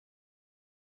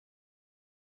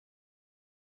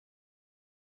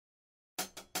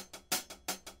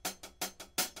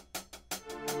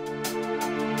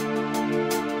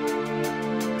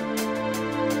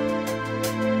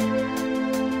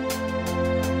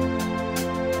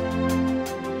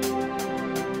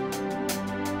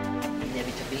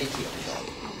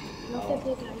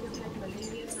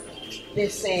They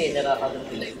say there are other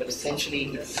things, but essentially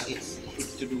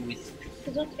it's to do with.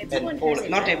 Not everyone All, has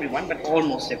it, not right? everyone, but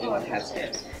almost everyone has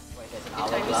it. The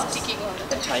time is ticking on.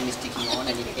 The time is ticking on,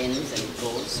 and it ends and it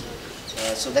goes.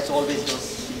 So that's always those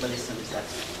symbolisms that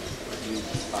you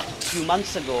spark. A few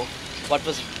months ago, what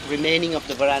was remaining of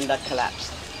the veranda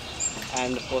collapsed,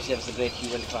 and of course there was a great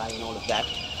hue and cry and all of that.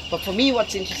 But for me,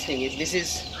 what's interesting is this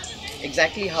is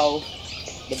exactly how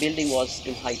the building was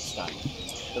in Heights time.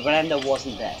 The veranda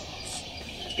wasn't there.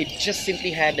 It just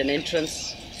simply had an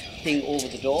entrance thing over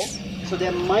the door. So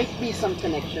there might be some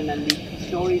connection, and the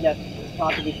story that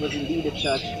part of it was indeed a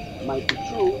church might be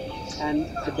true, and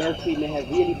the belfry may have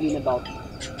really been about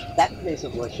that place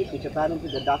of worship, which apparently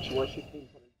the Dutch worshipped in.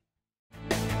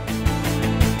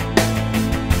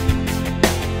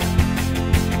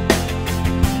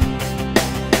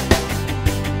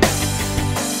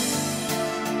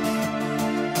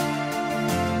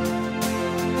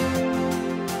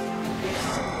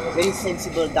 Very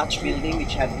sensible Dutch building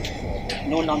which had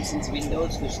no nonsense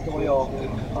windows to store your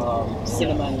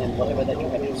cinnamon and whatever that you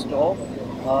had to store.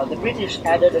 The British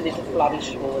added a little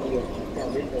flourish over the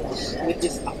windows with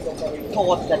this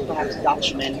thought that perhaps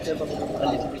Dutch meant a little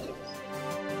bit of.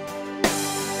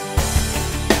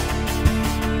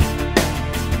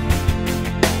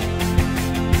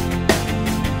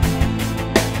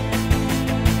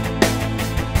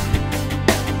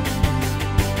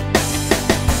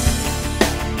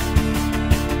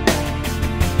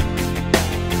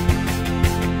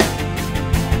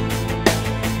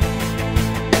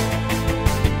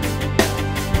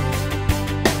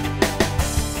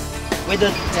 Whether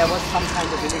there was some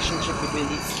kind of relationship between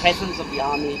the presence of the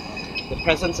army, the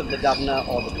presence of the governor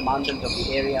or the commandant of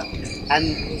the area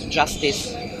and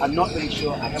justice, I'm not really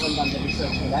sure. I haven't done the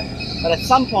research for that. But at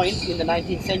some point in the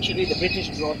 19th century, the British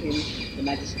brought in the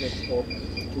magistrates court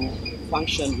to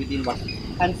function within what.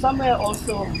 And somewhere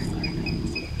also,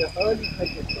 the early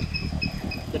 20th century,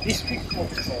 the district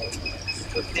court hall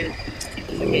was built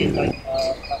again like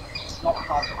it's not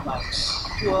part of my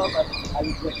tour, but I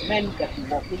would recommend that you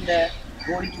walk in there,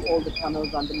 go into all the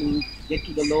tunnels underneath, get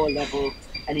to the lower level,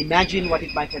 and imagine what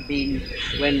it might have been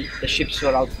when the ships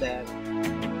were out there.